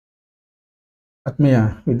ಆತ್ಮೀಯ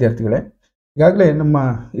ವಿದ್ಯಾರ್ಥಿಗಳೇ, ಈಗಾಗಲೇ ನಮ್ಮ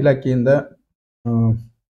ಇಲಾಖೆಯಿಂದ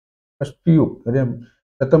ಫಸ್ಟ್ ಪಿ ಯು ಅಂದರೆ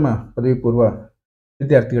ಪ್ರಥಮ ಪದವಿ ಪೂರ್ವ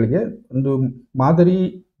ವಿದ್ಯಾರ್ಥಿಗಳಿಗೆ ಒಂದು ಮಾದರಿ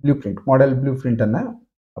ಮಾಡೆಲ್ ಬ್ಲೂ ಪ್ರಿಂಟನ್ನು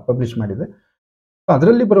ಪಬ್ಲಿಷ್ ಮಾಡಿದೆ.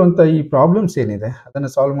 ಅದರಲ್ಲಿ ಬರುವಂಥ ಈ ಪ್ರಾಬ್ಲಮ್ಸ್ ಏನಿದೆ ಅದನ್ನು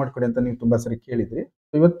ಸಾಲ್ವ್ ಮಾಡಿಕೊಡಿ ಅಂತ ನೀವು ತುಂಬ ಸರಿ ಕೇಳಿದ್ರಿ.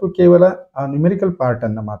 ಇವತ್ತು ಕೇವಲ ಆ ನ್ಯೂಮೆರಿಕಲ್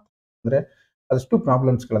ಪಾರ್ಟನ್ನು ಮಾತ್ರ, ಅಂದರೆ ಅದಷ್ಟು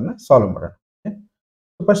ಪ್ರಾಬ್ಲಮ್ಸ್ಗಳನ್ನು ಸಾಲ್ವ್ ಮಾಡೋಣ.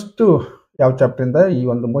 ಫಸ್ಟು ಯಾವ ಚಾಪ್ಟ್ರಿಂದ, ಈ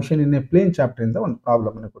ಒಂದು ಮೋಷನ್ ಇನ್ ಎ ಪ್ಲೇನ್ ಚಾಪ್ಟ್ರಿಂದ ಒಂದು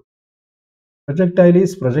ಪ್ರಾಬ್ಲಮನ್ನು ಕೊಟ್ಟು, projectile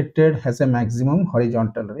is projected has a maximum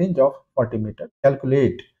horizontal range of 40 meter.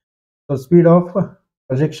 Calculate the speed of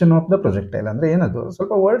projection of the projectile. ಅಂದ್ರೆ ಏನದು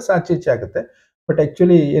ಸ್ವಲ್ಪ ವರ್ಡ್ಸ್ ಆಚೆ ಈಚೆ ಆಗುತ್ತೆ, ಬಟ್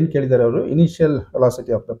ಆಕ್ಚುಲಿ ಏನು ಕೇಳಿದ್ದಾರೆ ಅವರು, initial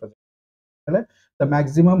velocity of the projectile, the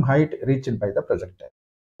maximum height reached by the projectile.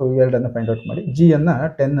 So ಇವೆರಡನ್ನು ಫೈಂಡ್ ಔಟ್ ಮಾಡಿ ಜಿ ಅನ್ನ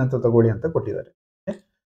 10 ಅಂತ ತಗೊಳ್ಳಿ ಅಂತ ಕೊಟ್ಟಿದ್ದಾರೆ.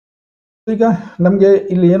 ಈಗ ನಮಗೆ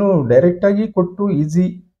ಇಲ್ಲಿ ಏನು ಡೈರೆಕ್ಟ್ ಆಗಿ ಕೊಟ್ಟು ಈಸಿ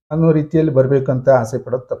ಅನ್ನೋ ರೀತಿಯಲ್ಲಿ ಬರಬೇಕಂತ ಆಸೆ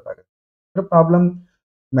ಪಡೋದು ತಪ್ಪಾಗುತ್ತೆ. ಪ್ರಾಬ್ಲಮ್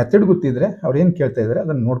ಮೆಥಡ್ ಗೊತ್ತಿದ್ರೆ ಅವ್ರು ಏನು ಕೇಳ್ತಾ ಇದ್ದಾರೆ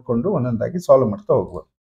ಅದನ್ನು ನೋಡಿಕೊಂಡು ಒಂದೊಂದಾಗಿ ಸಾಲ್ವ್ ಮಾಡ್ತಾ ಹೋಗ್ಬೋದು.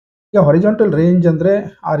 ಈಗ ಹಾರಿಜಾಂಟಲ್ ರೇಂಜ್ ಅಂದರೆ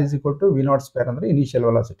R is equal to V not square, ಅಂದರೆ initial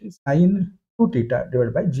velocity sign 2θ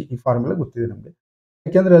divide by G. ಈ ಫಾರ್ಮುಲಾ ಗೊತ್ತಿದೆ ನಮಗೆ,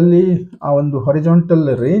 ಯಾಕೆಂದರೆ ಅಲ್ಲಿ ಆ ಒಂದು ಹಾರಿಜಾಂಟಲ್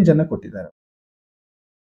ರೇಂಜನ್ನು ಕೊಟ್ಟಿದ್ದಾರೆ.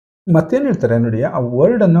 ಮತ್ತೇನು ಹೇಳ್ತಾರೆ ನೋಡಿ, ಆ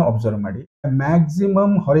ವರ್ಡನ್ನು ಅಬ್ಸರ್ವ್ ಮಾಡಿ,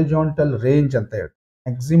 ಮ್ಯಾಕ್ಸಿಮಮ್ ಹಾರಿಜಾಂಟಲ್ ರೇಂಜ್ ಅಂತ ಹೇಳಿ.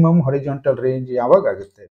 ಮ್ಯಾಕ್ಸಿಮಮ್ ಹಾರಿಜಾಂಟಲ್ ರೇಂಜ್ ಯಾವಾಗ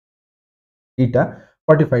ಆಗುತ್ತೆ? θ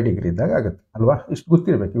 45 ಡಿಗ್ರಿ ಇದ್ದಾಗ ಆಗುತ್ತೆ ಅಲ್ವಾ? ಇಷ್ಟು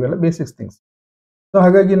ಗೊತ್ತಿರಬೇಕು, ಇವೆಲ್ಲ ಬೇಸಿಕ್ಸ್ ಥಿಂಗ್ಸ್. ಸೊ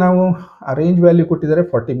ಹಾಗಾಗಿ ನಾವು ಆ ರೇಂಜ್ ವ್ಯಾಲ್ಯೂ ಕೊಟ್ಟಿದ್ದಾರೆ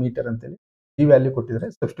 40 ಮೀಟರ್ ಅಂತೇಳಿ, ಜಿ ವ್ಯಾಲ್ಯೂ ಕೊಟ್ಟಿದ್ದಾರೆ,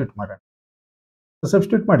 ಸಬ್ಸ್ಟಿಟ್ಯೂಟ್ ಮಾಡೋಣ.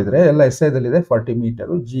 ಸಬ್ಸ್ಟಿಟ್ಯೂಟ್ ಮಾಡಿದರೆ ಎಲ್ಲ ಎಸ್ ಐದಲ್ಲಿದೆ 40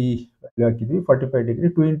 ಮೀಟರು, ಜಿ ವ್ಯಾಲ್ಯೂ ಹಾಕಿದ್ವಿ 45 ಡಿಗ್ರಿ,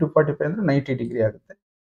 2 ಇಂಟು 45 ಅಂದರೆ 90 ಡಿಗ್ರಿ ಆಗುತ್ತೆ.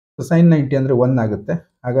 ಸೊ ಸೈನ್ 90 ಅಂದರೆ 1 ಆಗುತ್ತೆ.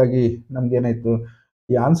 ಹಾಗಾಗಿ ನಮ್ಗೆ ಏನಾಯಿತು,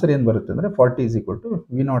 ಈ ಆನ್ಸರ್ ಏನು ಬರುತ್ತೆ ಅಂದರೆ 40 is equal to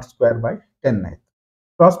V not square by 10 ಆಯಿತು.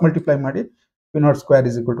 ಕ್ರಾಸ್ ಮಲ್ಟಿಪ್ಲೈ ಮಾಡಿ V not square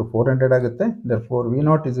is equal to 400 ಆಗುತ್ತೆ. Therefore V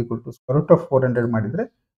not is equal to square root of 400 ಮಾಡಿದರೆ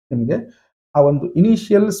ನಿಮಗೆ ಆ ಒಂದು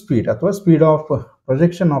ಇನಿಷಿಯಲ್ ಸ್ಪೀಡ್ ಅಥವಾ speed of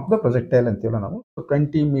projection of the projectile ಅಂತೀವಲ್ಲ ನಾವು,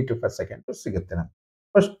 20 ಮೀಟರ್ ಪರ್ ಸೆಕೆಂಡ್ ಸಿಗುತ್ತೆ ನಮಗೆ.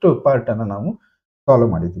 ಫಸ್ಟ್ ಪಾರ್ಟನ್ನು ನಾವು ಸಾಲ್ವ್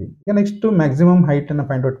ಮಾಡಿದ್ವಿ. ಈಗ ನೆಕ್ಸ್ಟ್ ಮ್ಯಾಕ್ಸಿಮಮ್ ಹೈಟನ್ನು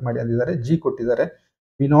ಫೈಂಡ್ ಔಟ್ ಮಾಡಿ ಅಂದಿದ್ದಾರೆ, ಜಿ ಕೊಟ್ಟಿದ್ದಾರೆ.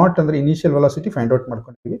 ವಿ ನಾಟ್ ಅಂದರೆ ಇನಿಷಿಯಲ್ ವೆಲಾಸಿಟಿ ಫೈಂಡ್ ಔಟ್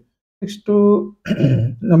ಮಾಡ್ಕೊಂಡಿದ್ದೀವಿ. ನೆಕ್ಸ್ಟು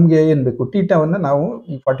ನಮಗೆ ಏನು ಬೇಕು, ಥೀಟಾವನ್ನು ನಾವು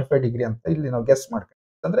ಈ 45 ಡಿಗ್ರಿ ಅಂತ ಇಲ್ಲಿ ನಾವು ಗೆಸ್ ಮಾಡ್ತೀವಿ.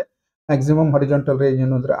 ಅಂದರೆ ಮ್ಯಾಕ್ಸಿಮಮ್ ಹಾರಿಜಾಂಟಲ್ ರೇಂಜ್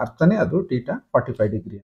ಅನ್ನೋದ್ರ ಅರ್ಥನೇ ಅದು theta 45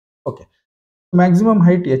 degree. Okay, maximum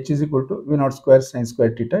height H is equal to V not square sine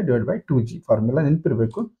square theta divide by 2g. Formula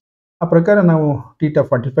ನೆನಪಿರಬೇಕು. ಆ ಪ್ರಕಾರ ನಾವು ಥೀಟಾ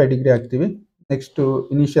 45 ಡಿಗ್ರಿ ಹಾಕ್ತೀವಿ. Next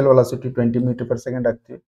initial velocity 20 metre per second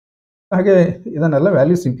ಹಾಕ್ತೀವಿ. ಹಾಗೆ ಇದನ್ನೆಲ್ಲ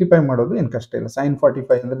ವ್ಯಾಲ್ಯೂ ಸಿಂಪ್ಲಿಫೈ ಮಾಡೋದು ಏನು ಕಷ್ಟ ಇಲ್ಲ. ಸೈನ್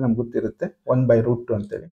 45 ಅಂದರೆ ನಮ್ಗೆ ಗೊತ್ತಿರುತ್ತೆ 1/√2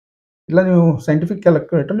 ಅಂತೇಳಿ. ಇಲ್ಲ ನೀವು ಸೈಂಟಿಫಿಕ್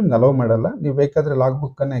ಕ್ಯಾಲ್ಕುಲೇಟರ್ ನಿಮ್ಗೆ ಅಲೋ ಮಾಡಲ್ಲ, ನೀವು ಬೇಕಾದರೆ ಲಾಗ್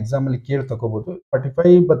ಬುಕ್ಕನ್ನು ಎಕ್ಸಾಮಲ್ಲಿ ಕೇಳಿ ತಗೋಬೋದು.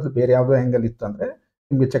 45 ಬದಲು ಬೇರೆ ಯಾವುದೋ ಆ್ಯಂಗಲ್ ಇತ್ತು ಅಂದರೆ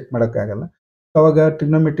ನಿಮಗೆ ಚೆಕ್ ಮಾಡೋಕ್ಕಾಗಲ್ಲ. ಅವಾಗ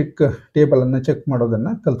ಟ್ರಿಗ್ನೋಮೆಟ್ರಿಕ್ ಟೇಬಲನ್ನು ಚೆಕ್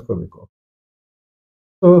ಮಾಡೋದನ್ನು ಕಲ್ತ್ಕೋಬೇಕು.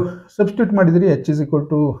 ಸೊ ಸಬ್ಸ್ಟಿಟ್ಯೂಟ್ ಮಾಡಿದ್ರಿ, ಎಚ್ ಇಸ್ ಈಕ್ವಲ್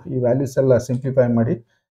ಟು ಈ ವ್ಯಾಲ್ಯೂಸ್ ಎಲ್ಲ ಸಿಂಪ್ಲಿಫೈ ಮಾಡಿ.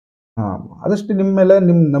 ಆದಷ್ಟು ನಿಮ್ಮ ಮೇಲೆ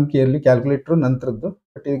ನಿಮ್ಮ ನಂಬಿಕೆ ಇರಲಿ, ಕ್ಯಾಲ್ಕುಲೇಟ್ರು ನಂತರದ್ದು.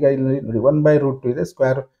 ಬಟ್ ಈಗ ಇಲ್ಲಿ ನೋಡಿ 1/√2 ಇದೆ,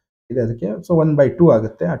 ಸ್ಕ್ವೇರ್ ಇದೆ ಅದಕ್ಕೆ. ಸೊ 1/2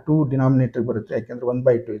 ಆಗುತ್ತೆ. ಆ 2 ಡಿನಾಮಿನೇಟರ್ ಬರುತ್ತೆ, ಯಾಕೆಂದರೆ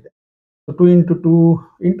 1/2 ಇದೆ. ಸೊ 2 ಇಂಟು 2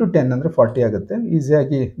 ಇಂಟು 10 ಅಂದರೆ 40 ಆಗುತ್ತೆ.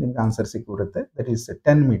 ಈಸಿಯಾಗಿ ನಿಮ್ಗೆ ಆನ್ಸರ್ ಸಿಕ್ಬಿಡುತ್ತೆ. ದಟ್ ಈಸ್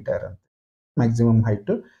 10 ಮೀಟರ್ ಅಂತ. Maximum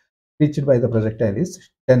height reached by the projectile is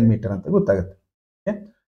 10 metre ಅಂತ ಗೊತ್ತಾಗುತ್ತೆ. ಓಕೆ,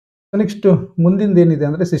 ನೆಕ್ಸ್ಟ್ ಮುಂದಿಂದ ಏನಿದೆ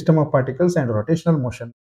ಅಂದರೆ system of particles and rotational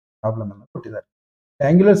motion problem ಅನ್ನು ಕೊಟ್ಟಿದ್ದಾರೆ.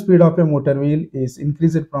 Angular speed of A motor wheel is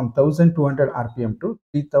increased from 1200 RPM to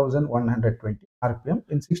 3120 RPM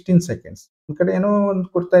in 16 seconds. ಒಂದು ಕಡೆ ಏನೋ ಒಂದು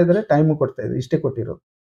ಕೊಡ್ತಾ ಇದ್ದಾರೆ, ಟೈಮು ಕೊಡ್ತಾ ಇದೆ, ಇಷ್ಟೇ ಕೊಟ್ಟಿರೋದು.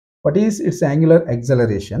 What is it's angular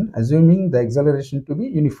acceleration assuming the acceleration to B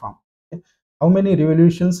uniform? How many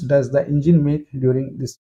ರಿವಲ್ಯೂಷನ್ಸ್ does the engine make during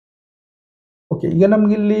this? Okay, ಈಗ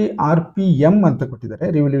ನಮ್ಗೆ ಇಲ್ಲಿ RPM ಅಂತ ಕೊಟ್ಟಿದ್ದಾರೆ,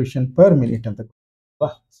 ರಿವಲ್ಯೂಷನ್ ಪರ್ ಮಿನಿಟ್ ಅಂತ.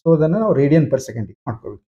 ಸೊ ಅದನ್ನು ನಾವು ರೇಡಿಯನ್ ಪರ್ ಸೆಕೆಂಡ್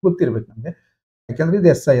ಮಾಡ್ಕೋಬೇಕು, ಗೊತ್ತಿರಬೇಕು ನಮಗೆ, ಯಾಕಂದರೆ ಇದು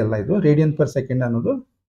SI ಅಲ್ಲ, ಇದು ರೇಡಿಯನ್ ಪರ್ ಸೆಕೆಂಡ್ ಅನ್ನೋದು.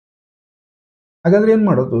 ಹಾಗಾದ್ರೆ ಏನು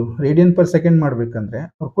ಮಾಡೋದು, ರೇಡಿಯನ್ ಪರ್ ಸೆಕೆಂಡ್ ಮಾಡಬೇಕಂದ್ರೆ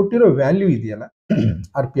ಅವ್ರು ಕೊಟ್ಟಿರೋ ವ್ಯಾಲ್ಯೂ ಇದೆಯಲ್ಲ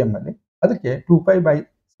RPM ಅಲ್ಲಿ, ಅದಕ್ಕೆ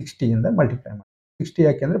 2π/60 ಇಂದ ಮಲ್ಟಿಪ್ಲೈ ಮಾಡಿ. 60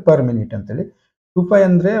 ಯಾಕೆಂದರೆ ಪರ್ ಮಿನಿಟ್ ಅಂತೇಳಿ. 2π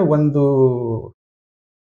ಅಂದರೆ ಒಂದು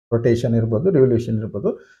ರೊಟೇಷನ್ ಇರ್ಬೋದು, ರಿವಲ್ಯೂಷನ್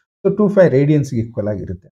ಇರ್ಬೋದು. ಸೊ 2π ರೇಡಿಯನ್ಸ್ಗೆ ಈಕ್ವಲ್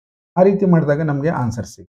ಆಗಿರುತ್ತೆ. ಆ ರೀತಿ ಮಾಡಿದಾಗ ನಮಗೆ ಆನ್ಸರ್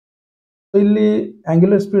ಸಿಗುತ್ತೆ. ಸೊ ಇಲ್ಲಿ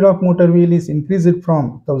angular speed of motor wheel is increased from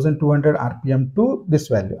 1200 RPM to this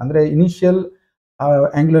value. ಅಂದರೆ ಇನಿಷಿಯಲ್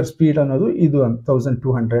ಆಂಗ್ಯುಲರ್ ಸ್ಪೀಡ್ ಅನ್ನೋದು ಇದು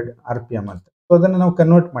 1200 RPM ಅಂತ. ಸೊ ಅದನ್ನು ನಾವು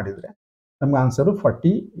ಕನ್ವರ್ಟ್ ಮಾಡಿದರೆ ನಮ್ಗೆ ಆನ್ಸರು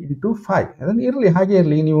 40 ಇಂಟು 5. ಅದನ್ನು ಇರಲಿ, ಹಾಗೆ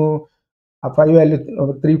ಇರಲಿ. ನೀವು ಆ 5 ವ್ಯಾಲ್ಯೂ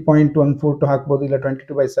 3.14 ಹಾಕ್ಬೋದು, ಇಲ್ಲ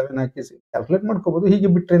 22/7 ಹಾಕಿ ಕ್ಯಾಲ್ಕುಲೇಟ್ ಮಾಡ್ಕೋಬೋದು.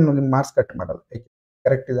 ಹೀಗೆ ಬಿಟ್ಟರೆ ನಿಮ್ಮ ಮಾರ್ಕ್ಸ್ ಕಟ್ ಮಾಡಲ್ಲ.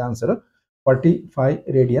 ಕರೆಕ್ಟ್ ಇದೆ answer 45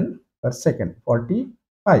 radian per second,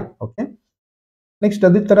 45. Okay, next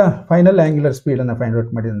ಅದೇ ಥರ ಫೈನಲ್ ಆಂಗ್ಯುಲರ್ ಸ್ಪೀಡನ್ನು ಫೈಂಡ್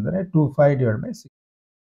ಔಟ್ ಮಾಡಿದರೆ 25 divide by 6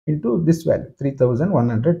 into this value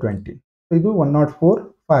 3120. So ಇದು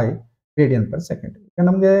 104.5 ರೇಡಿಯನ್ ಪರ್ ಸೆಕೆಂಡ್. ಈಗ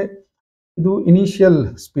ನಮಗೆ ಇದು ಇನಿಷಿಯಲ್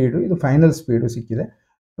ಸ್ಪೀಡು, ಇದು ಫೈನಲ್ ಸ್ಪೀಡು ಸಿಕ್ಕಿದೆ.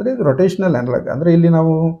 ಅಂದರೆ ಇದು ರೊಟೇಷನಲ್ ಅನಲಾಗ್. ಅಂದರೆ ಇಲ್ಲಿ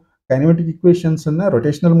ನಾವು ಕೈನೆಮೆಟಿಕ್ ಇಕ್ವೇಷನ್ಸನ್ನು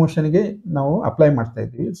ರೊಟೇಷನಲ್ ಮೋಷನ್ಗೆ ನಾವು ಅಪ್ಲೈ ಮಾಡ್ತಾ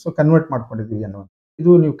ಇದ್ವಿ. ಸೊ ಕನ್ವರ್ಟ್ ಮಾಡ್ಕೊಂಡಿದ್ವಿ ಅನ್ನೋ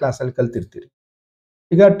ಇದು ನೀವು ಕ್ಲಾಸಲ್ಲಿ ಕಲ್ತಿರ್ತೀರಿ.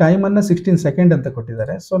 ಈಗ ಟೈಮನ್ನು 16 ಸೆಕೆಂಡ್ ಅಂತ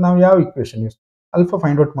ಕೊಟ್ಟಿದ್ದಾರೆ. ಸೊ ನಾವು ಯಾವ equation use alpha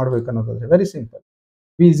find out ಮಾಡಬೇಕು ಅನ್ನೋದಾದ್ರೆ very simple.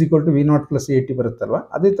 V is equal to V not plus A T ಬರುತ್ತಲ್ವಾ,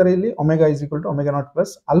 ಅದೇ ಥರ ಇಲ್ಲಿ omega is equal to omega not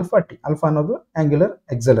plus alpha T. Alpha ಅನ್ನೋದು ಆಂಗ್ಯುಲರ್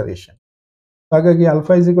ಎಕ್ಸಲರೇಷನ್. ಹಾಗಾಗಿ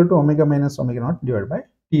alpha is equal to omega minus omega not divide by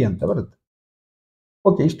T ಅಂತ ಬರುತ್ತೆ.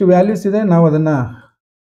 Okay, ಇಷ್ಟು values ಇದೆ. ನಾವು ಅದನ್ನು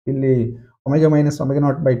ಇಲ್ಲಿ omega minus omega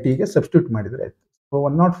not by ಟಿಗೆ ಸಬ್ಸ್ಟಿಟ್ಯೂಟ್ ಮಾಡಿದರೆ ಆಯಿತು. So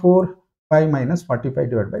 104 minus 45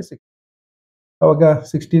 divide by 6. ಅವಾಗ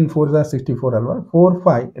 16 4 64 ಅಲ್ವಾ,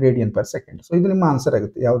 45 ರೇಡಿಯನ್ ಪರ್ ಸೆಕೆಂಡ್. ಸೊ ಇದು ನಿಮ್ಮ ಆನ್ಸರ್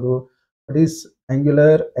ಆಗುತ್ತೆ. ಯಾವುದು ಇಟ್ ಈಸ್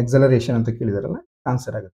ಆಂಗ್ಯುಲರ್ ಎಕ್ಸಲರೇಷನ್ ಅಂತ ಕೇಳಿದಾರಲ್ಲ,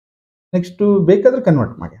 ಆನ್ಸರ್ ಆಗುತ್ತೆ. ನೆಕ್ಸ್ಟು ಬೇಕಾದ್ರೆ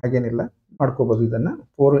ಕನ್ವರ್ಟ್ ಮಾಡಿ, ಹಾಗೇನಿಲ್ಲ, ಮಾಡ್ಕೋಬೋದು. ಇದನ್ನು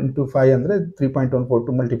 4 ಇಂಟು 5 ಅಂದರೆ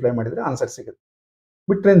 3.142 ಮಲ್ಟಿಪ್ಲೈ ಮಾಡಿದರೆ ಆನ್ಸರ್ ಸಿಗುತ್ತೆ.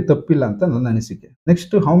 ಬಿಟ್ರೆ ಏನು ತಪ್ಪಿಲ್ಲ ಅಂತ ನನ್ನ ಅನಿಸಿಕೆ.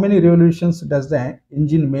 Next, how many ರಿವಲ್ಯೂಷನ್ಸ್ does the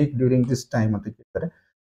engine make during this time ಅಂತ ಕೇಳ್ತಾರೆ.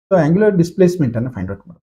 ಸೊ ಆಂಗ್ಯುಲರ್ ಡಿಸ್ಪ್ಲೇಸ್ಮೆಂಟ್ ಅನ್ನು ಫೈಂಡ್ ಔಟ್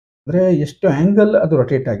ಮಾಡೋದು, ಅಂದರೆ ಎಷ್ಟು ಆಂಗಲ್ ಅದು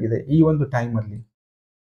ರೊಟೇಟ್ ಆಗಿದೆ ಈ ಒಂದು ಟೈಮಲ್ಲಿ.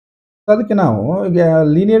 ಅದಕ್ಕೆ ನಾವು ಈಗ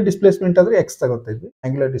ಲೀನಿಯರ್ ಡಿಸ್ಪ್ಲೇಸ್ಮೆಂಟ್ ಆದರೆ ಎಕ್ಸ್ ತಗೋತಾ ಇದ್ವಿ.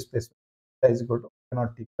 Angular displacement is equal to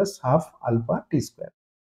not T plus half alpha T square.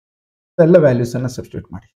 ಎಲ್ಲ ವ್ಯಾಲ್ಯೂಸನ್ನು ಸಬ್ಸ್ಟಿಟ್ಯೂಟ್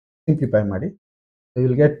ಮಾಡಿ, ಸಿಂಪ್ಲಿಫೈ ಮಾಡಿ.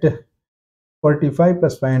 ವಿಲ್ ಗೆಟ್ 45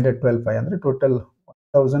 ಪ್ಲಸ್ 512 5 ಅಂದರೆ ಟೋಟಲ್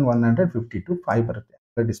 1152 5 ಬರುತ್ತೆ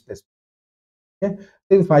ಆಂಗ್ಯುಲರ್ ಡಿಸ್ಪ್ಲೇಸ್ಮೆಂಟ್. ಓಕೆ,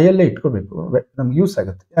 ಇದು 5 ಇಟ್ಕೋಬೇಕು, ನಮ್ಗೆ ಯೂಸ್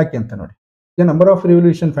ಆಗುತ್ತೆ. ಯಾಕೆ ಅಂತ ನೋಡಿ. ಈಗ number of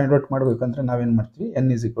revolution find out ಮಾಡಬೇಕಂದ್ರೆ ನಾವೇನು ಮಾಡ್ತೀವಿ, N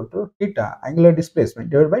is equal to theta angular displacement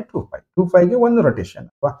divide by 2π. 2πಗೆ ಒಂದು ರೊಟೇಷನ್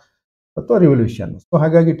ಅಥವಾ ರಿವಲ್ಯೂಷನ್. ಸೊ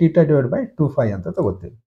ಹಾಗಾಗಿ ಥೀಟಾ ಡಿವೈಡ್ ಬೈ 2π ಅಂತ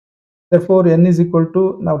ತಗೋತೀವಿ. therefore n is equal to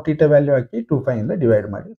ನಾವು ಥೀಟಾ ವ್ಯಾಲ್ಯೂ ಹಾಕಿ 2π ಇಂದ ಡಿವೈಡ್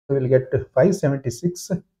ಮಾಡಿ. So will get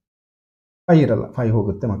 576. 5 ಇರಲ್ಲ, 5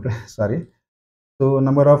 ಹೋಗುತ್ತೆ ಮಕ್ಕಳೇ, ಸಾರಿ. So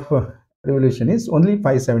number of revolution is only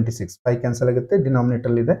 576. 5 cancel ಆಗುತ್ತೆ,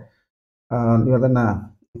 ಡಿನಾಮಿನೇಟರ್ ಇದೆ. ನೀವು ಅದನ್ನು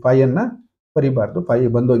 5ಅನ್ನು ಬರೀಬಾರ್ದು,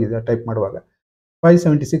 5 ಬಂದೋಗಿದೆ ಟೈಪ್ ಮಾಡುವಾಗ.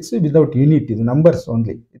 576 ವಿದೌಟ್ ಯೂನಿಟ್, ಇದು ನಂಬರ್ಸ್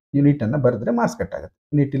ಓನ್ಲಿ. ಯೂನಿಟನ್ನು ಬರೆದ್ರೆ ಮಾರ್ಕ್ಸ್ ಕಟ್ ಆಗುತ್ತೆ.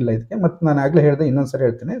 ಯೂನಿಟ್ ಇಲ್ಲ ಇದಕ್ಕೆ. ಮತ್ತು ನಾನು ಆಗಲೇ ಹೇಳಿದೆ, ಇನ್ನೊಂದ್ಸರಿ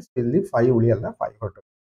ಹೇಳ್ತೇನೆ, ಇಲ್ಲಿ 5 ಉಳಿಯಲ್ಲ, 5 ಹೊರಟು.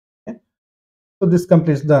 So this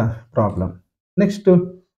completes the problem. Next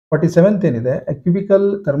 47th ಏನಿದೆ, A cubical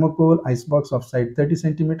thermocol ಐಸ್ಬಾಕ್ಸ್ of side 30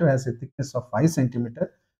 cm has A thickness of 5 cm.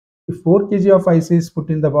 If 4 kg of ice is put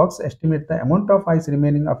in the box, estimate the amount of ice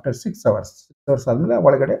remaining after 6 hours. 6 hours ಆದಮೇಲೆ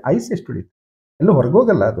ಒಳಗಡೆ ice ಎಷ್ಟು ಉಳಿಯುತ್ತೆ. ಎಲ್ಲೂ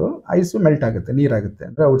ಹೊರಗೋಗಲ್ಲ, ಅದು ice melt ಆಗುತ್ತೆ, ನೀರಾಗುತ್ತೆ.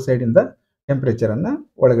 ಅಂದರೆ ಔಟ್ಸೈಡಿಂದ ಟೆಂಪ್ರೇಚರನ್ನು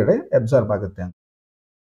ಒಳಗಡೆ absorb ಆಗುತ್ತೆ ಅಂತ.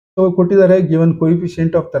 ಸೊ ಕೊಟ್ಟಿದ್ದಾರೆ, given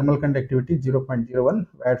coefficient of thermal conductivity 0.01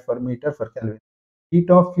 watt fur metre fur kelvin.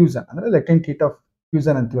 Heat of fusion ಅಂದರೆ ಲೆಟೆಂಟ್ ಹೀಟ್ ಆಫ್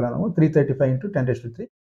ಫ್ಯೂಸನ್ ಅಂತೀವಲ್ಲ ನಾವು, 335 × 10⁻³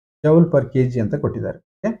 ಜೌಲ್ ಪರ್ kg ಅಂತ ಕೊಟ್ಟಿದ್ದಾರೆ.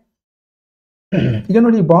 ಈಗ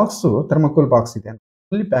ನೋಡಿ, ಈ ಬಾಕ್ಸು ಥರ್ಮೋಕೋಲ್ ಬಾಕ್ಸ್ ಇದೆ,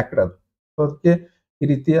 ಫುಲ್ಲಿ ಪ್ಯಾಕ್ಡ್ ಅದು. ಸೊ ಅದಕ್ಕೆ ಈ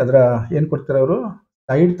ರೀತಿ ಅದರ ಏನು ಕೊಡ್ತಾರೆ ಅವರು,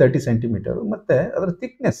 ಸೈಡ್ 30 cm ಮತ್ತು ಅದರ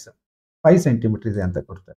ಥಿಕ್ನೆಸ್ 5 cm ಇದೆ ಅಂತ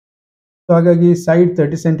ಕೊಡ್ತಾರೆ. ಸೊ ಹಾಗಾಗಿ ಸೈಡ್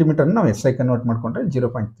 30 cm ನಾವು SI ಕನ್ವರ್ಟ್ ಮಾಡಿಕೊಂಡ್ರೆ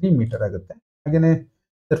 0.3 ಮೀಟರ್ ಆಗುತ್ತೆ. ಹಾಗೆಯೇ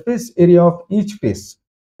surface area of each face,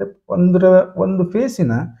 ಒಂದು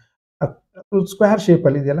ಫೇಸಿನ ಸ್ಕ್ವೇರ್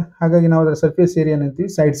ಶೇಪಲ್ಲಿ ಇದೆಯಲ್ಲ, ಹಾಗಾಗಿ ನಾವು ಅದರ ಸರ್ಫೇಸ್ ಏರಿಯಾ ಅಂತೀವಿ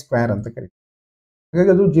ಸೈಡ್ ಸ್ಕ್ವೇರ್ ಅಂತ ಕರಿತೀವಿ.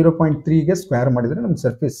 ಹಾಗಾಗಿ ಅದು 0.3ಗೆ ಸ್ಕ್ವೇರ್ ಮಾಡಿದರೆ ನಮ್ಗೆ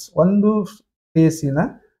ಸರ್ಫೇಸ್, ಒಂದು ಫೇಸಿನ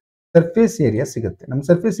ಸರ್ಫೇಸ್ ಏರಿಯಾ ಸಿಗುತ್ತೆ. ನಮ್ಗೆ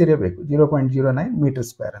ಸರ್ಫೇಸ್ ಏರಿಯಾ ಬೇಕು 0.09 ಮೀಟರ್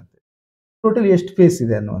ಸ್ಕ್ವೇರ್ ಅಂತ. ಟೋಟಲ್ ಎಷ್ಟು ಫೇಸ್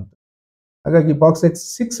ಇದೆ ಅನ್ನುವಂಥ. ಹಾಗಾಗಿ ಬಾಕ್ಸ್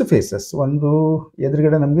 6 ಫೇಸಸ್, ಒಂದು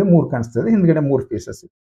ಎದುರುಗಡೆ ನಮಗೆ 3 ಕಾಣಿಸ್ತದೆ, ಹಿಂದ್ಗಡೆ 3 ಫೇಸಸ್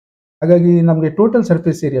ಇದೆ. ಹಾಗಾಗಿ ನಮಗೆ ಟೋಟಲ್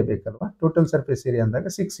ಸರ್ಫೇಸ್ ಏರಿಯಾ ಬೇಕಲ್ವಾ. ಟೋಟಲ್ ಸರ್ಫೇಸ್ ಏರಿಯಾ ಅಂದಾಗ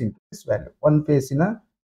 6 ಇಂಟು ದಿಸ್ ವ್ಯಾಲ್ಯೂ, ಒಂದು ಫೇಸಿನ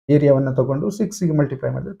ಏರಿಯಾವನ್ನು ತಗೊಂಡು 6ಗೆ ಮಲ್ಟಿಪ್ಲೈ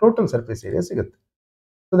ಮಾಡಿದ್ರೆ ಟೋಟಲ್ ಸರ್ಫೇಸ್ ಏರಿಯಾ ಸಿಗುತ್ತೆ.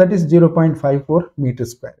 So that is 0.54 metre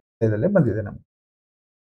square ಇದರಲ್ಲೇ ಬಂದಿದೆ ನಮಗೆ.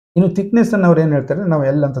 ಇನ್ನು ಥಿಕ್ನೆಸ್ಸನ್ನು ಅವ್ರು ಏನು ಹೇಳ್ತಾರೆ, ನಾವು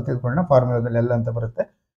ಎಲ್ ಅಂತ ತೆಗೆದುಕೊಳ್ಳೋಣ. ಫಾರ್ಮುಲಾದಲ್ಲಿ ಎಲ್ ಅಂತ ಬರುತ್ತೆ.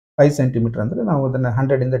 5 cm ಅಂದರೆ ನಾವು ಅದನ್ನು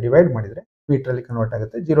 100ಇಂದ ಡಿವೈಡ್ ಮಾಡಿದರೆ ಮೀಟ್ರಲ್ಲಿ ಕನ್ವರ್ಟ್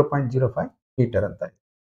ಆಗುತ್ತೆ, 0.05 ಮೀಟರ್ ಅಂತ.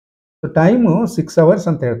 ಸೊ ಟೈಮು 6 hours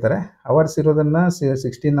ಅಂತ ಹೇಳ್ತಾರೆ. ಅವರ್ಸ್ ಇರೋದನ್ನು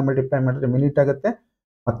 16ಇಂದ ಮಲ್ಟಿಪ್ಲೈ ಮಾಡಿದರೆ ಮಿನಿಟ್ ಆಗುತ್ತೆ,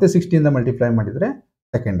 ಮತ್ತೆ 16ಇಂದ ಮಲ್ಟಿಪ್ಲೈ ಮಾಡಿದರೆ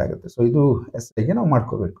ಸೆಕೆಂಡ್ ಆಗುತ್ತೆ. ಸೊ ಇದು SIಗೆ ನಾವು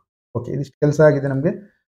ಮಾಡ್ಕೋಬೇಕು. ಓಕೆ, ಇದಿಷ್ಟು ಕೆಲಸ ಆಗಿದೆ ನಮಗೆ.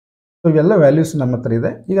 ಸೊ ಇವೆಲ್ಲ ವ್ಯಾಲ್ಯೂಸ್ ನಮ್ಮ ಹತ್ರ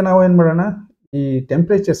ಇದೆ. ಈಗ ನಾವು ಏನು ಮಾಡೋಣ, ಈ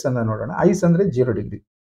ಟೆಂಪ್ರೇಚರ್ಸನ್ನು ನೋಡೋಣ. ಐಸ್ ಅಂದರೆ 0 ಡಿಗ್ರಿ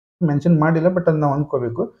ಮೆನ್ಷನ್ ಮಾಡಿಲ್ಲ, ಬಟ್ ಅದು ನಾವು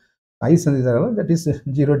ಅಂದ್ಕೋಬೇಕು. Ice ಅಂದಿದ್ದಾರಲ್ಲ, that is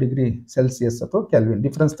 0 degree Celsius ಅಥವಾ ಕೆಲ್ವಿನ್.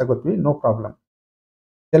 ಡಿಫ್ರೆನ್ಸ್ ತಗೋತೀವಿ, ನೋ ಪ್ರಾಬ್ಲಮ್.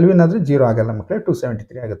 ಕೆಲ್ವಿನ್ ಆದರೆ 0 ಆಗಲ್ಲ ಮಕ್ಕಳೇ,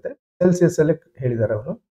 273 ಆಗುತ್ತೆ. ಸೆಲ್ಸಿಯಸ್ಸಲ್ಲೇ ಹೇಳಿದ್ದಾರೆ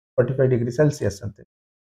ಅವರು 45 ಡಿಗ್ರಿ ಸೆಲ್ಸಿಯಸ್ ಅಂತ.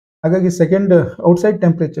 ಹಾಗಾಗಿ second outside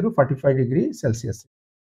temperature 45 degree Celsius.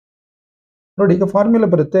 ನೋಡಿ, ಈಗ ಫಾರ್ಮುಲಾ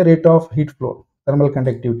ಬರುತ್ತೆ, rate of heat flow thermal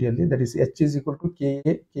ಕಂಡಕ್ಟಿವಿಟಿಯಲ್ಲಿ, that is H is equal to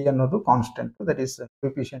KA. K ಅನ್ನೋದು constant, that is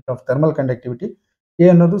coefficient of thermal conductivity. A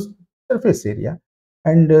ಅನ್ನೋದು surface area.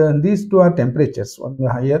 And these two R temperatures, ಒಂದು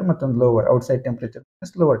higher ಮತ್ತೊಂದು lower. Outside temperature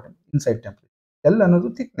plus lower inside temperature. L ಅನ್ನೋದು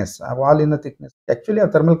thickness, ಆ ವಾಲಿನ thickness. Actually ಆ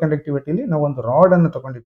thermal ಕಂಡಕ್ಟಿವಿಟಿಲಿ ನಾವು ಒಂದು ರಾಡನ್ನು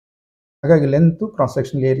ತೊಗೊಂಡಿರ್ತೀವಿ, ಹಾಗಾಗಿ ಲೆಂತ್ ಕ್ರಾಸ್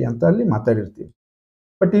ಸೆಕ್ಷನಲ್ ಏರಿಯಾ ಅಂತ ಅಲ್ಲಿ ಮಾತಾಡಿರ್ತೀವಿ.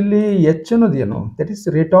 ಬಟ್ ಇಲ್ಲಿ ಎಚ್ ಅನ್ನೋದು ಏನು, that is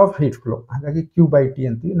rate of heat flow. ಹಾಗಾಗಿ ಕ್ಯೂ ಬೈ ಟಿ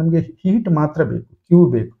ಅಂತೀವಿ. ನಮಗೆ ಹೀಟ್ ಮಾತ್ರ ಬೇಕು, ಕ್ಯೂ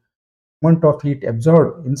ಬೇಕು. Amount of heat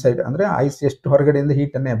absorb inside, ಅಂದರೆ ಐಸ್ ಎಷ್ಟು ಹೊರಗಡೆಯಿಂದ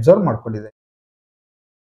ಹೀಟನ್ನು ಅಬ್ಸಾರ್ಬ್ ಮಾಡ್ಕೊಂಡಿದೆ,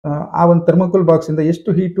 ಆ ಒಂದು ಥರ್ಮೋಕೋಲ್ ಬಾಕ್ಸ್ ಇಂದ ಎಷ್ಟು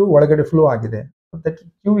ಹೀಟು ಒಳಗಡೆ ಫ್ಲೋ ಆಗಿದೆ, that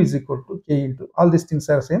Q is equal to K into all this things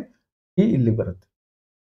are same. T ಇಲ್ಲಿ ಬರುತ್ತೆ.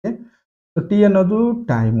 ಓಕೆ, ಸೊ ಟಿ ಅನ್ನೋದು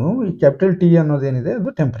ಟೈಮು, ಈ ಕ್ಯಾಪಿಟಲ್ ಟಿ ಅನ್ನೋದೇನಿದೆ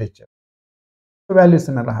ಅದು ಟೆಂಪರೇಚರ್.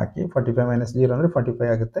 ವ್ಯಾಲ್ಯೂಸನ್ನೆಲ್ಲ ಹಾಕಿ 45 ಮೈನಸ್ 0 ಅಂದರೆ 45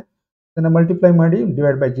 ಆಗುತ್ತೆ. ಇದನ್ನು ಮಲ್ಟಿಪ್ಲೈ ಮಾಡಿ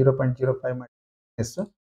ಡಿವೈಡ್ ಬೈ 0.05 ಮಾಡಿ S.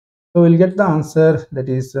 So will get the answer that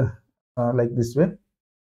is like this way.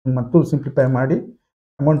 ಮತ್ತು ಸಿಂಪ್ಲಿಫೈ ಮಾಡಿ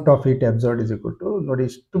amount of heat absorbed is equal to ನೋಡಿ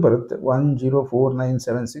ಇಷ್ಟು ಬರುತ್ತೆ,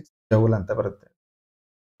 104976 ಜೌಲ್ ಅಂತ ಬರುತ್ತೆ.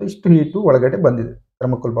 ಇಷ್ಟು ಹೀಟು ಒಳಗಡೆ ಬಂದಿದೆ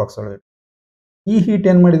ಥರ್ಮೋಕೋಲ್ ಬಾಕ್ಸ್ ಒಳಗಡೆ. ಈ ಹೀಟ್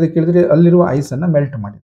ಏನು ಮಾಡಿದೆ ಕೇಳಿದರೆ ಅಲ್ಲಿರುವ ಐಸನ್ನು ಮೆಲ್ಟ್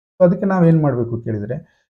ಮಾಡಿದೆ. ಸೊ ಅದಕ್ಕೆ ನಾವೇನು ಮಾಡಬೇಕು ಕೇಳಿದರೆ,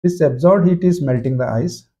 this absorbed heat is melting the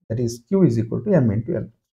ice, that is Q is equal to M into L.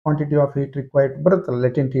 Quantity of heat required ಬರುತ್ತಲ್ಲ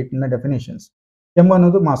ಲೆಟೆಂಟ್ ಹೀಟ್ನ ಡೆಫಿನೇಷನ್ಸ್. ಎಮ್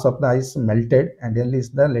ಅನ್ನೋದು mass of the ice melted and L is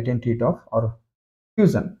the ಲೆಟೆಂಟ್ heat of R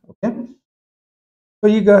fusion. Okay, so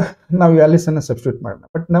ಈಗ ನಾವು ವ್ಯಾಲ್ಯೂಸನ್ನು substitute ಮಾಡೋಣ.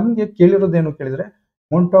 But ನಮಗೆ ಕೇಳಿರೋದೇನು ಕೇಳಿದರೆ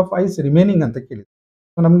amount of ice remaining ಅಂತ ಕೇಳಿದೆ.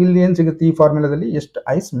 So ನಮ್ಗೆ ಇಲ್ಲಿ ಏನು ಸಿಗುತ್ತೆ, ಈ ಫಾರ್ಮುಲಾದಲ್ಲಿ ಎಷ್ಟು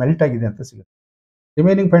ಐಸ್ ಮೆಲ್ಟ್ ಆಗಿದೆ ಅಂತ ಸಿಗುತ್ತೆ.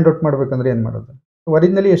 ರಿಮೈನಿಂಗ್ ಫೈಂಡ್ ಔಟ್ ಮಾಡಬೇಕಂದ್ರೆ ಏನು ಮಾಡೋದು,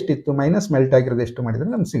 ಒರಿಜಿನಲಿ ಎಷ್ಟಿತ್ತು ಮೈನಸ್ ಮೆಲ್ಟ್ ಆಗಿರೋದು ಎಷ್ಟು ಮಾಡಿದರೆ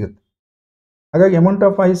ನಮ್ಗೆ ಸಿಗುತ್ತೆ. ಹಾಗಾಗಿ amount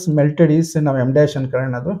of ice melted is ನಾವು ಎಮ್ ಡ್ಯಾಶ್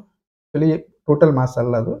ಅನ್ಕೊಳ್ಳೋಣ, ಅದು ಆಕ್ಚುಲಿ ಟೋಟಲ್ ಮಾಸ್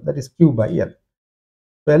ಅಲ್ಲ, ಅದು that is Q by L.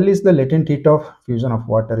 So L is the ಲೆಟೆಂಟ್ heat of fusion of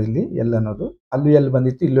water. ಇಲ್ಲಿ ಎಲ್ ಅನ್ನೋದು ಅಲ್ಲೂ ಎಲ್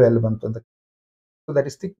ಬಂದಿತ್ತು, ಇಲ್ಲೂ ಎಲ್ ಬಂತು ಅಂತ. ಸೊ ದಟ್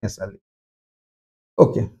ಈಸ್ ಥಿಕ್ನೆಸ್ ಅಲ್ಲಿ.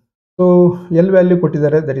 ಓಕೆ, ಸೊ ಎಲ್ ವ್ಯಾಲ್ಯೂ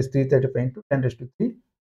ಕೊಟ್ಟಿದ್ದಾರೆ, that is 335 into 10⁻³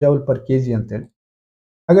 joule per K G ಅಂತೇಳಿ.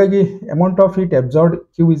 ಹಾಗಾಗಿ amount of heat absorbed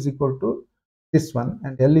Q is equal to this one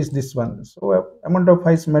and L is this one. So amount of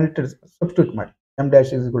ice melted substitute ಮಾಡಿ, M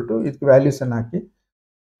dash is equal to ಇದಕ್ಕೆ ವ್ಯಾಲ್ಯೂಸನ್ನು ಹಾಕಿ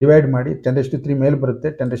divide ಮಾಡಿ 10⁻³ ಮೇಲೆ ಬರುತ್ತೆ,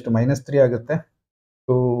 10⁻³ ಆಗುತ್ತೆ.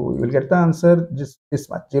 So will get the answer this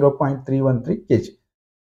much 0.313 kg.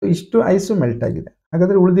 So ಇಷ್ಟು ice melt ಆಗಿದೆ.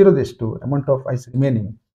 ಹಾಗಾದರೆ ಉಳಿದಿರೋದು ಎಷ್ಟು, ಅಮೌಂಟ್ ಆಫ್ ಐಸ್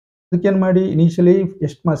ರಿಮೈನಿಂಗ್. ಅದಕ್ಕೇನು ಮಾಡಿ, ಇನಿಷಿಯಲಿ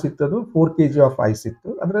ಎಷ್ಟು ಮಾಸ್ ಇತ್ತು, ಅದು 4 kg ಆಫ್ ಐಸ್ ಇತ್ತು,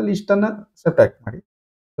 ಅದರಲ್ಲಿ ಇಷ್ಟನ್ನು ಸಬ್ಟ್ರಾಕ್ಟ್ ಮಾಡಿ.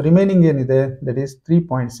 ರಿಮೈನಿಂಗ್ ಏನಿದೆ ದಟ್ ಈಸ್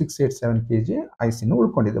 3.687 kg ಐಸ್ ಇನ್ನು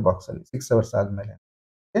ಉಳ್ಕೊಂಡಿದೆ ಬಾಕ್ಸಲ್ಲಿ 6 ಅವರ್ಸ್ ಆದಮೇಲೆ.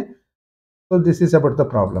 Okay, so this is about the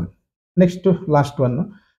problem. Next last one,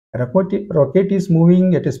 rocket is moving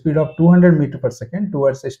at a speed of 200 metre per second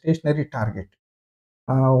towards A stationery target.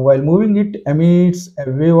 While moving it emits a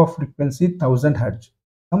wave of frequency 1000 Hz.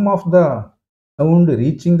 Some of the sound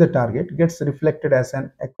reaching the target gets reflected as an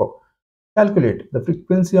echo. Calculate the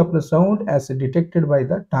frequency of the sound as detected by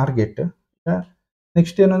the target.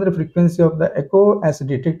 Next ಏನಂದ್ರೆ frequency of the echo as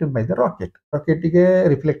detected by the rocket. ರಾಕೆಟಿಗೆ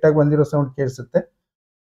reflect ಆಗಿ ಬಂದಿರೋ sound ಕೇಳಿಸುತ್ತೆ.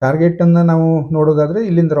 Target ಅನ್ನು ನಾವು ನೋಡೋದಾದ್ರೆ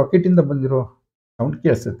ಇಲ್ಲಿಂದ rocket ಇಂದ ಬಂದಿರೋ sound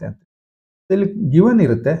ಕೇಳಿಸುತ್ತೆ ಅಂತ. ಇಲ್ಲಿ ಗಿವನ್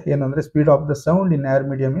ಇರುತ್ತೆ ಏನಂದ್ರೆ speed of the sound in air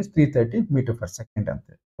medium is 330 metre per second ಅಂತ.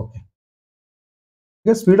 ಓಕೆ,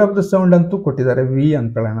 ಈಗ ಸ್ಪೀಡ್ ಆಫ್ ದ ಸೌಂಡ್ ಅಂತೂ ಕೊಟ್ಟಿದ್ದಾರೆ, ವಿ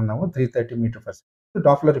ಅನ್ಕೊಳ್ಳೋಣ ನಾವು, 330 metre per second.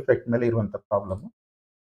 Doppler effect ಮೇಲೆ ಇರುವಂಥ ಪ್ರಾಬ್ಲಮ್.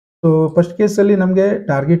 ಸೊ ಫಸ್ಟ್ ಕೇಸಲ್ಲಿ ನಮಗೆ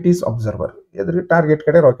ಟಾರ್ಗೆಟ್ ಈಸ್ ಅಬ್ಸರ್ವರ್, ಎದುರು ಟಾರ್ಗೆಟ್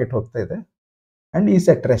ಕಡೆ ರಾಕೆಟ್ ಹೋಗ್ತಾ ಇದೆ ಆ್ಯಂಡ್ ಈಸ್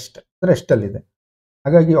ಎಟ್ ರೆಸ್ಟಲ್ಲಿದೆ.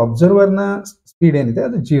 ಹಾಗಾಗಿ ಅಬ್ಸರ್ವರ್ನ ಸ್ಪೀಡ್ ಏನಿದೆ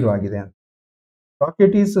ಅದು 0 ಆಗಿದೆ ಅಂತ.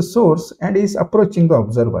 Rocket is source and is approaching the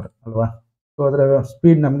observer ಅಲ್ವಾ. ಸೊ ಅದರ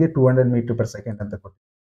ಸ್ಪೀಡ್ ನಮಗೆ 200 ಮೀಟರ್ ಪರ್ ಸೆಕೆಂಡ್ ಅಂತ ಕೊಟ್ಟಿದ್ದಾರೆ.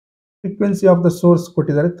 ಫ್ರೀಕ್ವೆನ್ಸಿ ಆಫ್ ದ ಸೋರ್ಸ್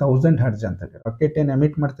ಕೊಟ್ಟಿದ್ದಾರೆ 1000 Hz ಅಂತ. ರಾಕೆಟ್ ಏನು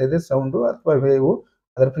ಎಮಿಟ್ ಮಾಡ್ತಾ ಇದೆ ಸೌಂಡು ಅಥವಾ ವೇವು,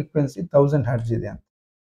 ಅದರ ಫ್ರೀಕ್ವೆನ್ಸಿ 1000 Hz ಇದೆ ಅಂತ.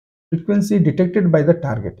 Frequency detected by the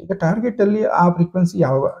target. ಈಗ ಟಾರ್ಗೆಟ್ ಅಲ್ಲಿ ಆ ಫ್ರೀಕ್ವೆನ್ಸಿ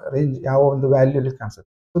ಯಾವ ರೇಂಜ್, ಯಾವ ಒಂದು ವ್ಯಾಲ್ಯೂಲಿ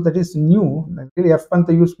ಕಾಣಿಸುತ್ತೆ. So that is new. F ಅಂತ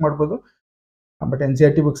ಯೂಸ್ ಮಾಡ್ಬೋದು, ಬಟ್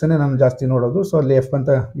NCERT ಬುಕ್ಸನ್ನೇ ನಾನು ಜಾಸ್ತಿ ನೋಡೋದು. ಸೊ ಅಲ್ಲಿ ಎಫ್ ಅಂತ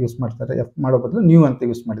ಯೂಸ್ ಮಾಡ್ತಾರೆ, ಎಫ್ ಮಾಡೋ ಬದಲು ನ್ಯೂ ಅಂತ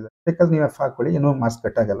ಯೂಸ್ ಮಾಡಿದ್ದಾರೆ. ಬೇಕಾದ್ರೆ ನೀವು ಎಫ್ ಹಾಕೊಳ್ಳಿ, ಏನೋ ಮಾರ್ಕ್ಸ್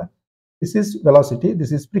ಕಟ್ ಆಗಲ್ಲ. This is velocity,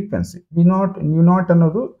 this is frequency. New not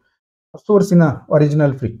ಅನ್ನೋದು ಸೋರ್ಸಿನ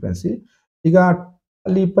ಒರಿಜಿನಲ್ ಫ್ರೀಕ್ವೆನ್ಸಿ. ಈಗ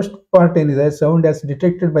ಅಲ್ಲಿ ಫಸ್ಟ್ ಪಾರ್ಟ್ ಏನಿದೆ, sound as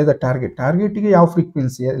detected by the target. ಟಾರ್ಗೆಟ್ಗೆ ಯಾವ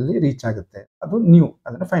ಫ್ರೀಕ್ವೆನ್ಸಿಯಲ್ಲಿ ರೀಚ್ ಆಗುತ್ತೆ ಅದು ನ್ಯೂ,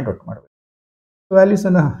 ಅದನ್ನು ಫೈಂಡ್ ಔಟ್ ಮಾಡಬೇಕು.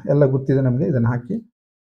 ವ್ಯಾಲ್ಯೂಸನ್ನು ಎಲ್ಲ ಗೊತ್ತಿದೆ ನಮಗೆ, ಇದನ್ನು ಹಾಕಿ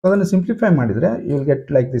ಅದನ್ನು ಸಿಂಪ್ಲಿಫೈ ಮಾಡಿದರೆ you will get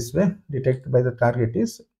like this way. Detect by the target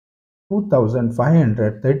is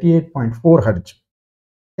 2538.4 Hz.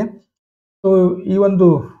 Okay, so ಈ ಒಂದು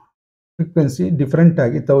ಫ್ರೀಕ್ವೆನ್ಸಿ ಡಿಫ್ರೆಂಟ್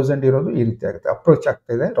ಆಗಿ 1000 ಇರೋದು ಈ ರೀತಿ ಆಗುತ್ತೆ, ಅಪ್ರೋಚ್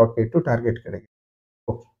ಆಗ್ತಾ ಇದೆ ರಾಕೆಟ್ ಟಾರ್ಗೆಟ್ ಕಡೆಗೆ.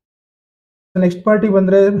 ಓಕೆ, ನೆಕ್ಸ್ಟ್ ಪಾರ್ಟಿಗೆ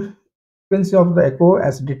ಬಂದರೆ frequency of the eco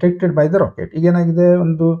as detected by the rocket. ಈಗೇನಾಗಿದೆ,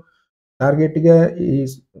 ಒಂದು ಟಾರ್ಗೆಟ್ಗೆ ಈ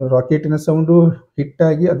ರಾಕೆಟಿನ ಸೌಂಡು ಹಿಟ್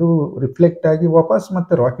ಆಗಿ ಅದು ರಿಫ್ಲೆಕ್ಟ್ ಆಗಿ ವಾಪಸ್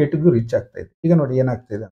ಮತ್ತೆ ರಾಕೆಟ್ಗೂ ರೀಚ್ ಆಗ್ತಾ ಇದೆ. ಈಗ ನೋಡಿ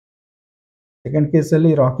ಏನಾಗ್ತಾ ಇದೆ. ಸೆಕೆಂಡ್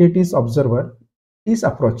ಕೇಸಲ್ಲಿ rocket is observer is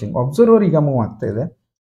approaching. Observer ಈಗ ಮೂವ್ ಆಗ್ತಾ ಇದೆ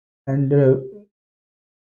ಆ್ಯಂಡ್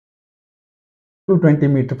 220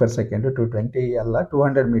 ಮೀಟರ್ ಪರ್ ಸೆಕೆಂಡ್, 220 ಅಲ್ಲ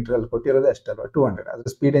 200 ಮೀಟರ್ ಅಲ್ಲಿ ಕೊಟ್ಟಿರೋದು ಅಷ್ಟಲ್ವ, 200. ಅದ್ರ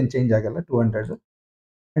ಸ್ಪೀಡ್ ಏನು ಚೇಂಜ್ ಆಗಲ್ಲ, 200.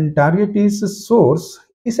 And target is source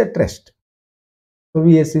is at rest. So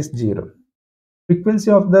VS is 0. Frequency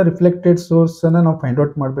of the reflected ಸೋರ್ಸನ್ನು ನಾವು ಫೈಂಡ್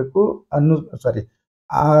ಔಟ್ ಮಾಡಬೇಕು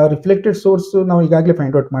ಆ ರಿಫ್ಲೆಕ್ಟೆಡ್ ಸೋರ್ಸ್ ನಾವು ಈಗಾಗಲೇ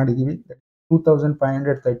ಫೈಂಡ್ ಔಟ್ ಮಾಡಿದ್ದೀವಿ.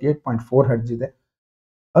 2538.4 ಹರ್ಟ್ಜ್ ಇದೆ.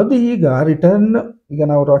 ಅದು ಈಗ ರಿಟರ್ನ್, ಈಗ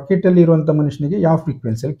ನಾವು ರಾಕೆಟಲ್ಲಿ ಇರುವಂಥ ಮನುಷ್ಯನಿಗೆ ಯಾವ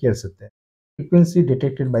ಫ್ರೀಕ್ವೆನ್ಸಿಯಲ್ಲಿ ಕೇಳಿಸುತ್ತೆ? Frequency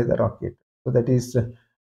detected by the rocket. So that is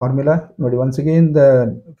formula ನೋಡಿ. Once again the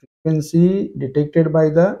frequency detected by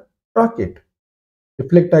the rocket,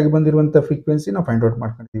 reflect ಆಗಿ ಬಂದಿರುವಂಥ ಫ್ರೀಕ್ವೆನ್ಸಿ ನಾವು ಫೈಂಡ್ ಔಟ್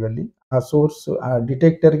ಮಾಡ್ಕೊಂಡಿದ್ದೀವಿ ಅಲ್ಲಿ. ಆ ಸೋರ್ಸ್, ಆ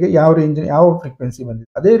ಡಿಟೆಕ್ಟರ್ಗೆ ಯಾವ ರೇಂಜ್, ಯಾವ ಫ್ರೀಕ್ವೆನ್ಸಿ ಬಂದಿದೆ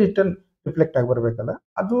ಅದೇ ರಿಟರ್ನ್ ರಿಫ್ಲೆಕ್ಟ್ ಆಗಿ ಬರಬೇಕಲ್ಲ,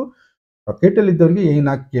 ಅದು ರಾಕೆಟಲ್ಲಿ ಇದ್ದವರಿಗೆ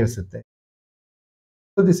ಏನಾಗಿ ಕೇಳಿಸುತ್ತೆ.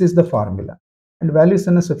 So this is the formula. And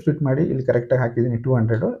ವ್ಯಾಲ್ಯೂಸನ್ನು substitute ಮಾಡಿ ಇಲ್ಲಿ ಕರೆಕ್ಟಾಗಿ ಹಾಕಿದ್ದೀನಿ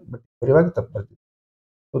 200, ಬಟ್ ಬರುವಾಗ ತಪ್ಪು ಬರ್ತಿದೆ.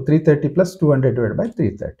 So 330 plus 200 divide by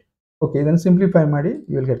 330. Okay, ಇದನ್ನು ಸಿಂಪ್ಲಿಫೈ ಮಾಡಿ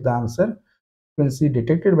you will get the answer. Frequency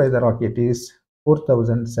detected by the rocket is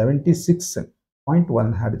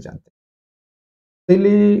 4076.1 hertz ಅಂತ.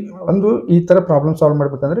 ಇಲ್ಲಿ ಒಂದು ಈ ಥರ ಪ್ರಾಬ್ಲಮ್ ಸಾಲ್ವ್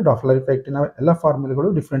ಮಾಡಬೇಕಂದ್ರೆ ಡಾಪ್ಲರ್ ಇಫೆಕ್ಟಿನ ಎಲ್ಲ ಫಾರ್ಮುಲೆಗಳು,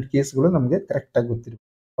 ಡಿಫ್ರೆಂಟ್ ಕೇಸ್ಗಳು ನಮಗೆ ಕರೆಕ್ಟಾಗಿ ಗೊತ್ತಿರಬೇಕು,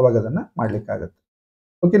 ಅವಾಗ ಅದನ್ನು ಮಾಡಲಿಕ್ಕಾಗುತ್ತೆ.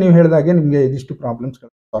 ಓಕೆ, ನೀವು ಹೇಳಿದಾಗೆ ನಿಮಗೆ ಇದಿಷ್ಟು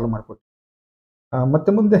ಪ್ರಾಬ್ಲಮ್ಸ್ಗಳು ಸಾಲ್ವ್ ಮಾಡಿಕೊಟ್ಟು ಮತ್ತೆ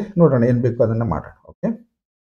ಮುಂದೆ ನೋಡೋಣ ಏನು ಬೇಕು ಅದನ್ನು ಮಾಡೋಣ. ಓಕೆ.